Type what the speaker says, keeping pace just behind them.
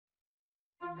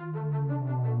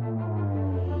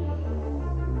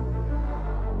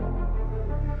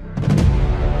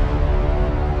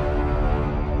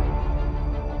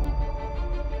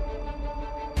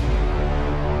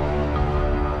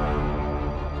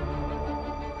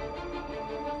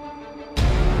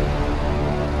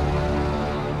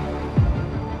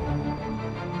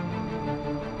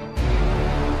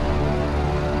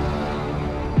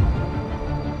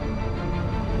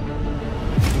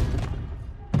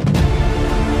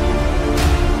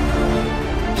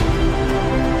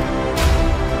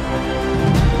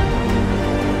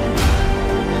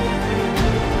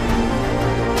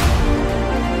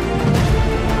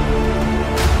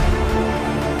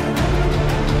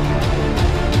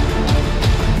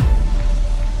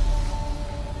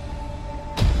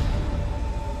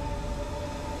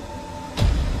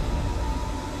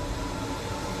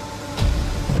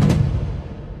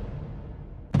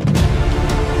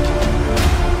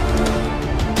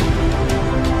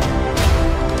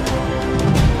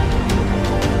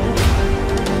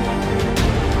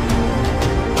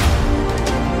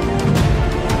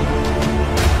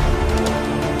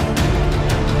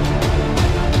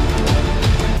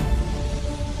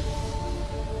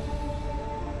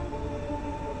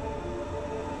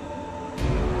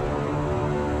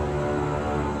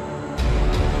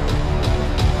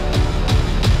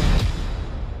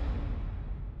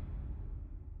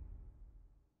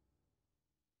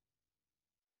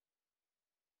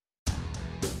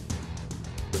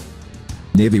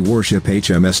Navy warship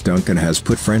HMS Duncan has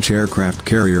put French aircraft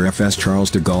carrier FS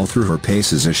Charles de Gaulle through her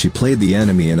paces as she played the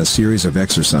enemy in a series of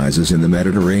exercises in the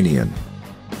Mediterranean.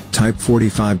 Type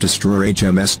 45 destroyer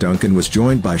HMS Duncan was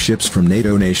joined by ships from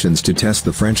NATO nations to test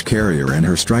the French carrier and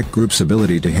her strike group's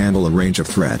ability to handle a range of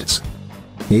threats.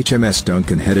 HMS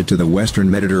Duncan headed to the western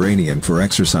Mediterranean for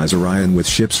Exercise Orion with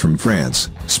ships from France,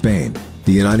 Spain,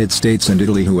 the United States and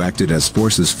Italy who acted as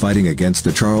forces fighting against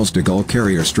the Charles de Gaulle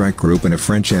carrier strike group and a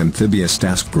French amphibious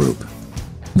task group.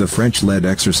 The French-led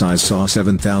exercise saw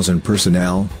 7,000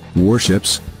 personnel,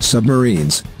 warships,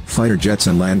 submarines, fighter jets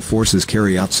and land forces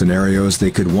carry out scenarios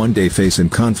they could one day face in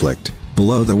conflict,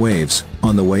 below the waves,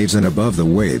 on the waves and above the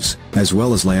waves, as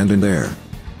well as land and air.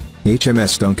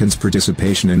 HMS Duncan's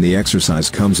participation in the exercise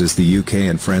comes as the UK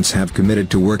and France have committed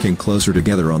to working closer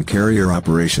together on carrier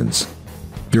operations.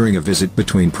 During a visit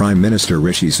between Prime Minister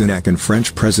Rishi Sunak and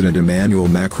French President Emmanuel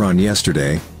Macron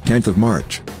yesterday, 10th of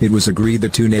March, it was agreed the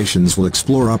two nations will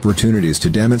explore opportunities to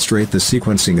demonstrate the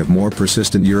sequencing of more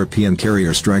persistent European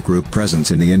carrier strike group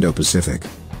presence in the Indo-Pacific.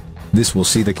 This will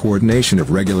see the coordination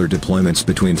of regular deployments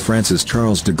between France's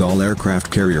Charles de Gaulle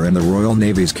aircraft carrier and the Royal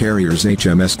Navy's carriers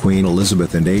HMS Queen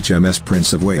Elizabeth and HMS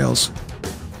Prince of Wales.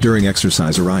 During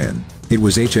Exercise Orion, it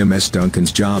was HMS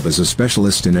Duncan's job as a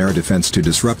specialist in air defense to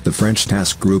disrupt the French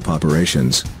task group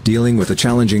operations, dealing with a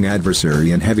challenging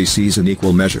adversary in heavy seas in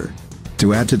equal measure.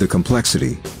 To add to the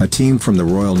complexity, a team from the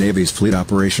Royal Navy's Fleet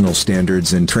Operational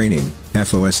Standards and Training,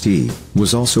 FOST,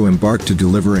 was also embarked to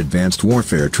deliver advanced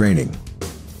warfare training.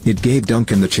 It gave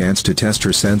Duncan the chance to test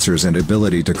her sensors and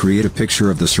ability to create a picture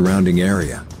of the surrounding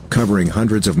area, covering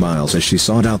hundreds of miles as she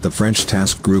sought out the French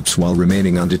task groups while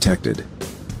remaining undetected.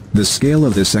 The scale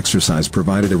of this exercise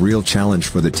provided a real challenge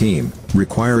for the team,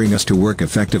 requiring us to work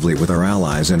effectively with our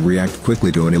allies and react quickly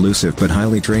to an elusive but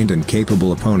highly trained and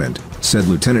capable opponent, said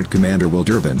Lieutenant Commander Will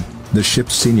Durbin, the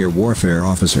ship's senior warfare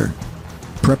officer.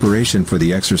 Preparation for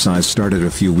the exercise started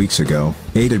a few weeks ago,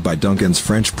 aided by Duncan's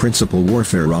French principal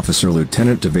warfare officer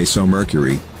Lieutenant de Vaisseau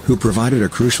Mercury, who provided a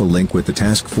crucial link with the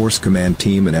task force command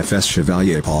team and FS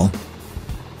Chevalier Paul.